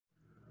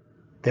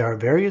There are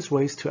various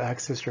ways to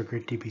access your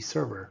GridDB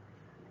server.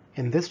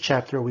 In this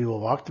chapter, we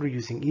will walk through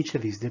using each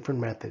of these different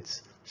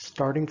methods,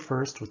 starting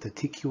first with the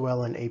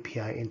TQL and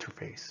API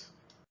interface.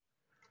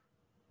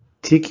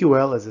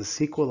 TQL is a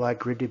SQL-like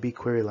GridDB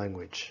query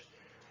language.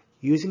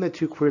 Using the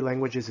two query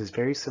languages is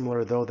very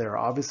similar, though there are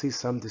obviously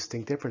some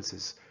distinct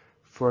differences.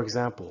 For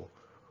example,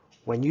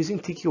 when using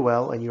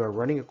TQL and you are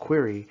running a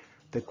query,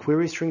 the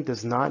query string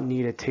does not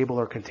need a table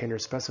or container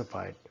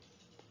specified.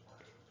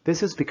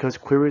 This is because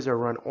queries are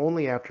run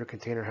only after a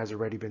container has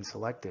already been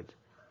selected.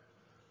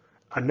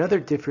 Another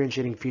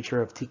differentiating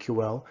feature of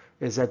TQL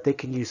is that they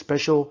can use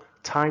special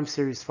time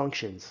series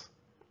functions.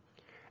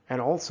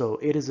 And also,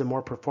 it is a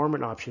more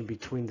performant option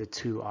between the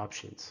two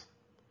options.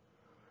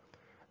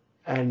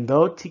 And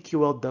though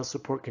TQL does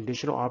support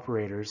conditional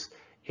operators,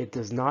 it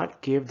does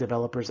not give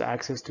developers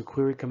access to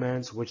query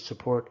commands which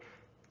support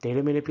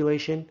data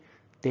manipulation,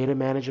 data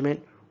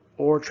management,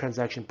 or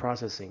transaction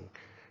processing.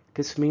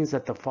 This means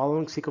that the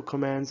following SQL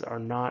commands are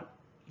not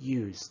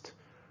used: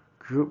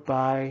 group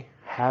by,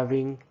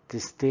 having,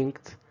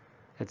 distinct,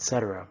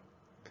 etc.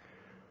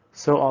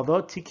 So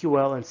although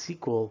TQL and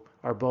SQL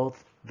are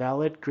both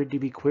valid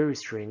GridDB query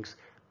strings,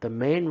 the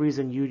main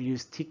reason you'd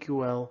use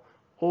TQL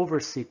over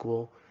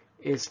SQL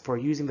is for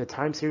using the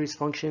time series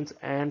functions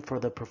and for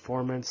the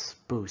performance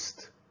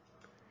boost.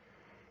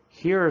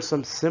 Here are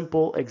some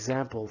simple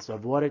examples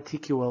of what a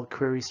TQL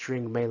query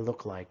string may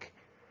look like.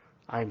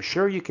 I'm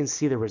sure you can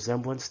see the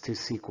resemblance to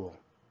SQL.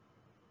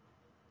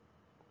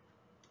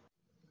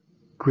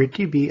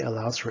 GridDB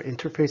allows for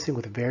interfacing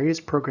with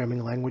various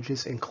programming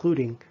languages,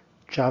 including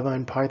Java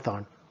and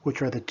Python,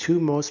 which are the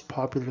two most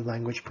popular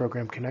language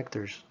program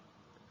connectors.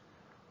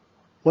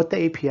 What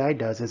the API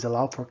does is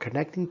allow for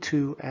connecting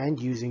to and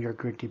using your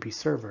GridDB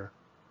server.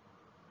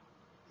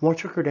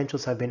 Once your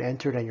credentials have been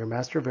entered and your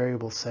master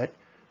variable set,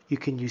 you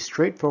can use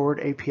straightforward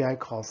API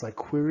calls like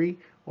query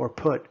or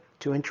put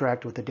to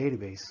interact with the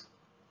database.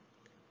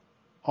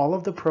 All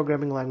of the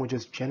programming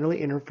languages generally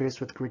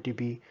interface with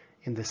GridDB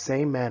in the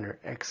same manner,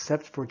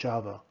 except for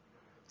Java.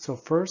 So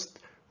first,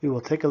 we will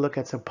take a look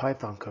at some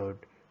Python code.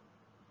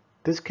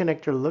 This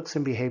connector looks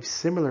and behaves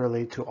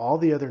similarly to all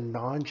the other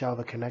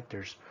non-Java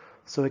connectors,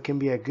 so it can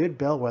be a good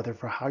bellwether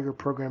for how your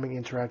programming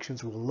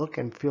interactions will look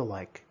and feel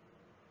like.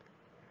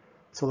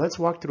 So let's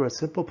walk through a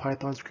simple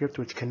Python script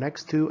which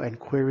connects to and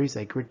queries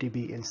a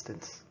GridDB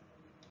instance.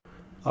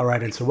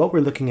 Alright, and so what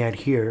we're looking at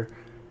here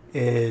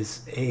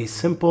is a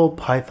simple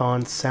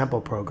Python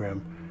sample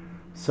program.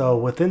 So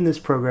within this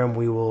program,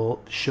 we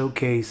will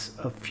showcase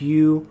a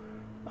few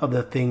of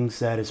the things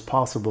that is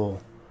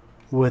possible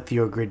with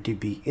your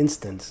GridDB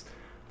instance.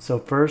 So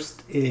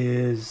first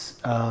is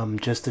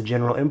just the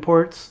general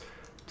imports.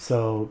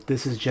 So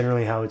this is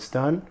generally how it's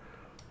done.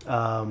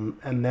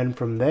 And then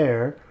from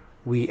there,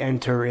 we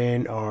enter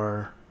in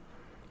our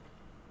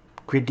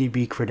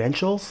GridDB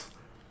credentials,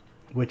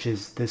 which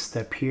is this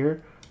step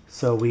here.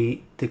 So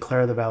we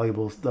declare the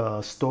variable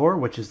store,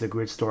 which is the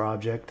grid store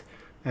object.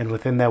 And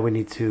within that, we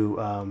need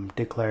to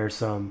declare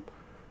some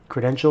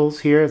credentials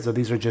here. So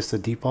these are just the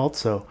default.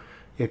 So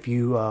if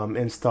you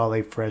install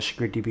a fresh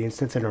GridDB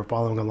instance and are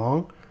following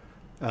along,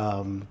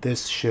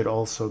 this should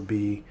also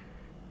be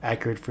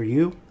accurate for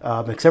you,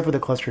 except for the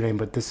cluster name.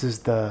 But this is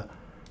the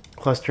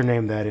cluster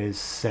name that is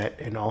set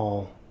in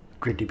all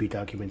GridDB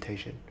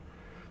documentation.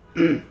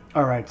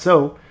 All right,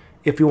 so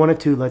if you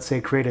wanted to, let's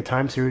say, create a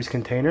time series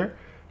container,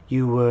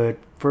 you would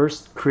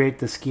first create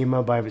the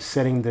schema by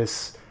setting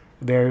this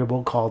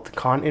variable called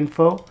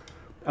coninfo.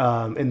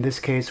 In this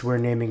case, we're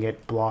naming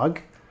it blog.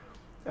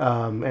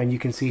 And you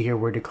can see here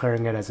we're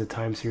declaring it as a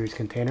time series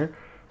container.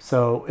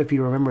 So if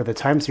you remember, the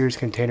time series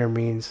container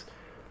means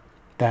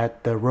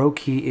that the row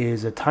key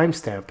is a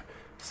timestamp.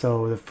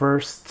 So the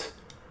first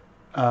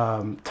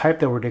type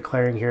that we're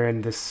declaring here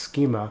in this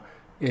schema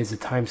is a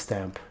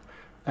timestamp.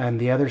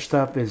 And the other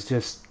stuff is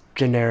just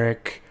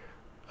generic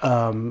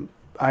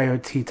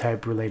IoT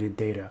type related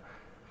data.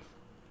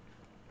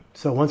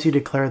 So once you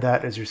declare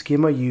that as your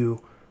schema,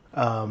 you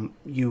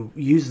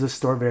use the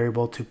store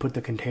variable to put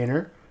the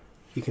container.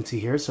 You can see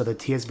here, so the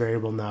TS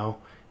variable now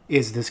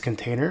is this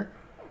container.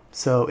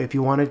 So if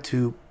you wanted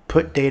to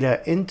put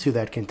data into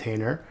that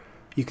container,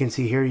 you can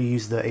see here you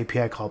use the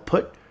API call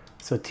put.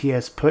 So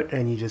TS put,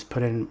 and you just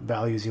put in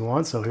values you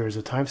want. So here's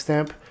a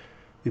timestamp.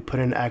 We put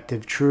in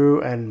active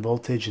true and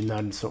voltage and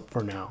none, so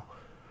for now.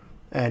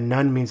 And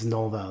none means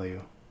null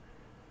value.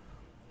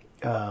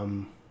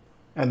 And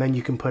then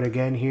you can put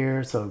again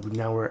here. So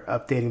now we're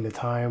updating the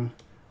time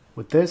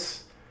with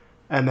this.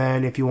 And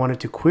then if you wanted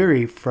to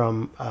query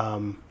from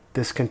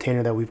this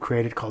container that we've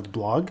created called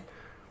blog,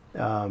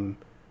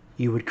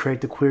 you would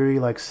create the query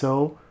like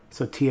so.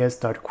 So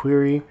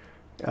ts.query,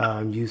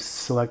 you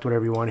select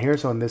whatever you want here.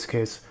 So in this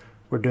case,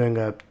 we're doing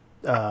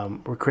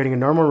we're creating a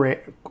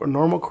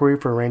normal query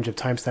for a range of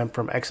timestamp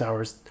from X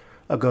hours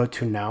ago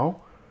to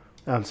now.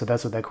 So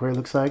that's what that query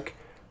looks like.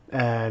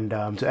 And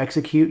to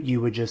execute,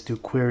 you would just do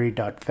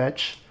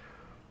query.fetch.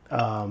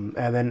 And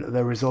then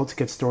the results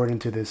get stored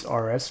into this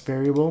rs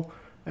variable.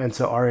 And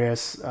so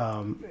rs,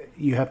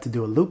 you have to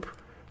do a loop.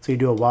 So you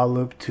do a while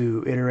loop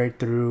to iterate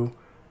through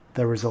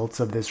the results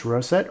of this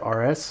row set,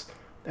 rs,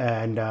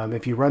 and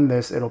if you run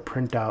this, it'll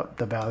print out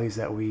the values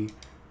that we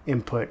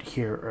input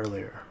here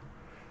earlier.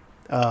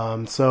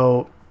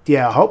 So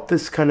yeah, I hope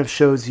this kind of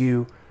shows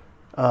you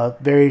a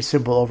very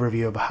simple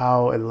overview of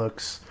how it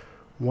looks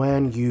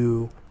when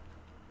you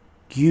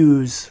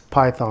use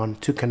Python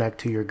to connect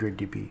to your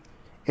GridDB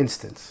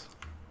instance.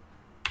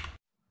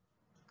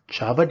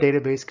 Java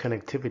Database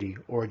Connectivity,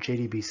 or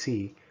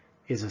JDBC,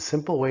 is a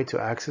simple way to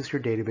access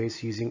your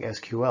database using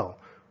SQL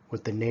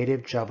with the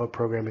native Java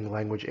programming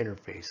language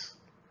interface.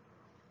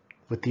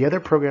 With the other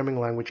programming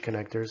language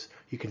connectors,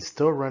 you can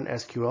still run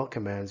SQL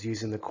commands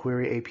using the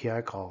query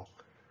API call.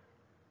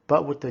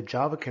 But with the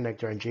Java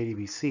connector on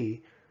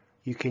JDBC,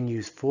 you can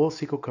use full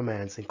SQL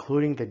commands,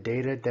 including the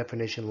data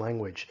definition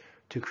language,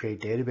 to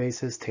create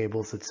databases,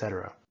 tables,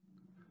 etc.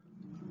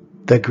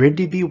 The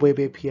GridDB Web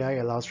API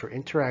allows for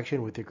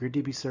interaction with the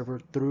GridDB server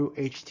through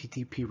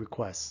HTTP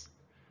requests.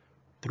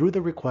 Through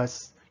the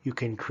requests, you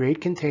can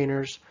create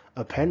containers,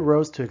 append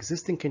rows to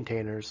existing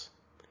containers.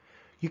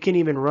 You can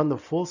even run the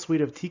full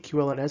suite of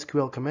TQL and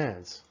SQL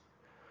commands.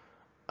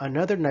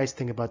 Another nice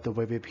thing about the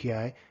Web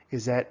API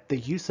is that the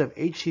use of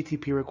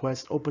HTTP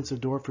requests opens the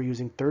door for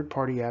using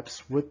third-party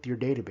apps with your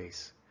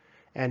database.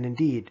 And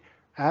indeed,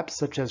 apps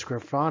such as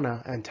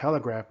Grafana and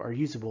Telegraph are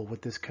usable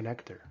with this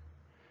connector.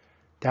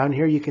 Down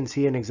here you can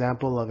see an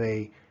example of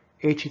a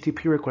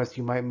HTTP request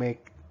you might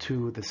make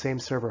to the same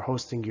server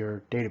hosting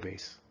your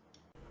database.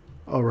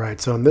 Alright,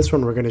 so in this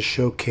one we're going to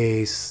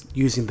showcase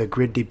using the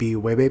GridDB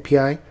Web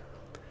API.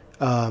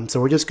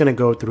 So we're just going to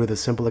go through the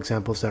simple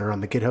examples that are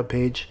on the GitHub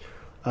page.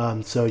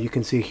 So you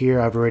can see here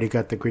I've already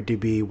got the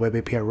GridDB Web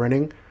API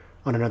running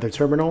on another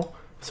terminal,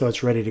 so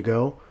it's ready to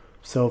go.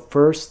 So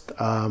first,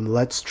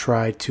 let's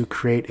try to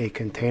create a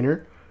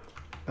container.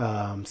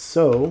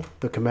 So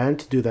the command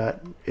to do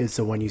that is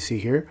the one you see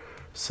here.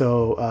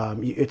 So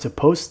it's a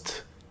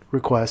post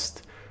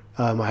request.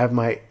 I have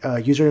my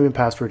username and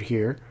password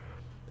here.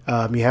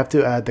 You have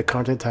to add the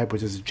content type,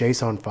 which is a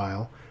JSON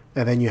file,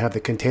 and then you have the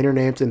container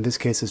names. In this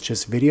case, it's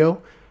just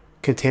video.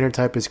 Container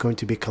type is going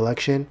to be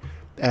collection,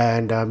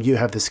 and you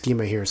have the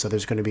schema here. So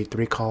there's going to be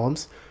 3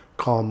 columns: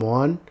 column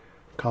 1,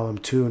 column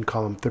 2, and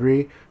column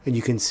 3. And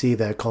you can see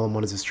that column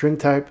 1 is a string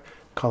type,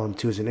 column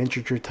 2 is an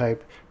integer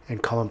type,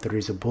 and column 3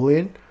 is a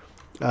boolean.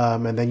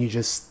 And then you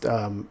just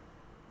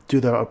do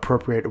the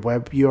appropriate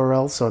web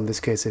URL. So in this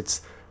case,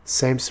 it's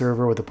same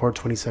server with the port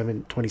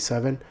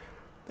 2727.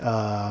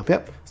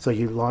 Yep. So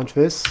you launch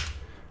this,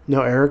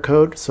 no error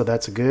code, so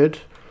that's good.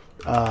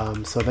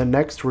 So then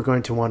next we're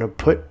going to want to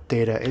put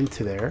data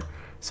into there.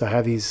 So I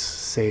have these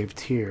saved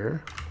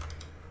here,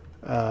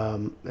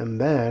 and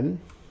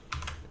then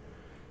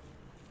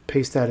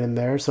paste that in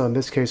there. So in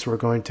this case, we're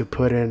going to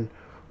put in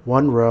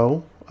one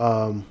row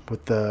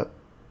with the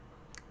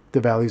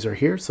values are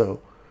here.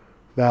 So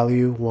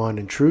value, 1,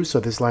 and true. So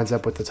this lines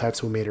up with the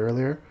types we made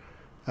earlier.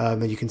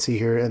 Then you can see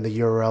here in the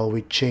URL,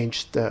 we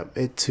changed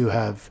it to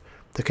have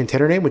the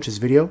container name, which is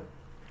video.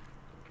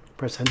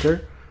 Press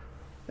enter.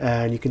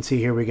 And you can see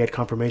here we get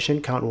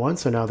confirmation, count 1.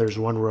 So now there's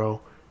 1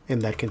 row in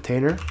that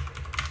container.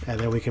 And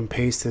then we can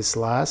paste this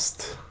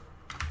last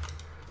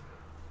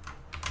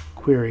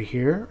query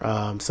here.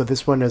 So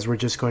this one is we're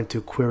just going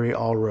to query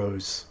all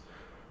rows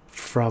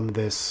from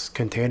this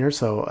container.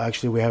 So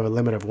actually we have a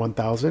limit of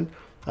 1,000.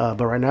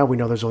 But right now we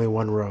know there's only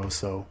 1 row,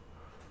 so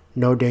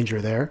no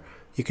danger there.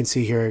 You can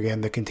see here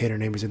again the container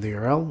name is in the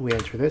URL. We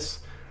enter this,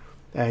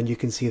 and you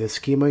can see the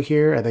schema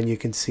here, and then you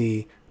can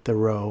see the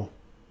row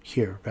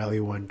here,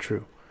 value 1,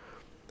 true.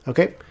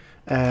 Okay,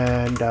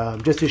 and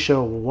just to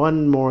show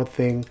one more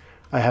thing,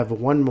 I have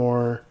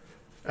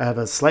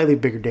a slightly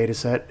bigger data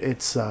set.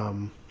 It's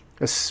a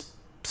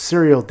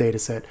serial data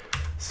set.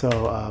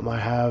 So I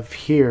have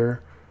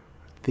here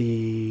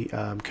the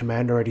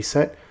command already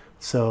set.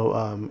 So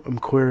I'm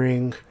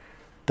querying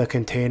the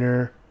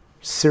container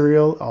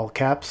serial, all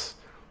caps.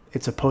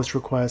 It's a post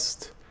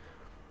request.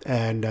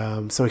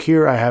 And so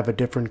here I have a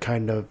different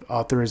kind of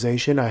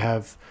authorization. I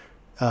have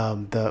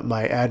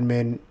my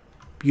admin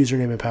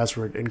username and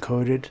password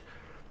encoded.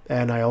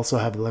 And I also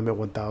have the limit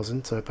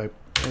 1,000. So if I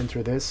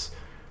enter this,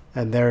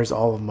 and there's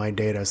all of my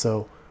data.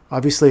 So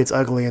obviously it's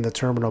ugly in the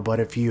terminal, but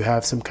if you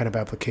have some kind of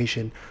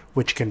application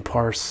which can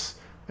parse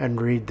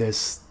and read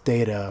this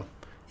data,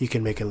 you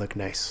can make it look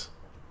nice.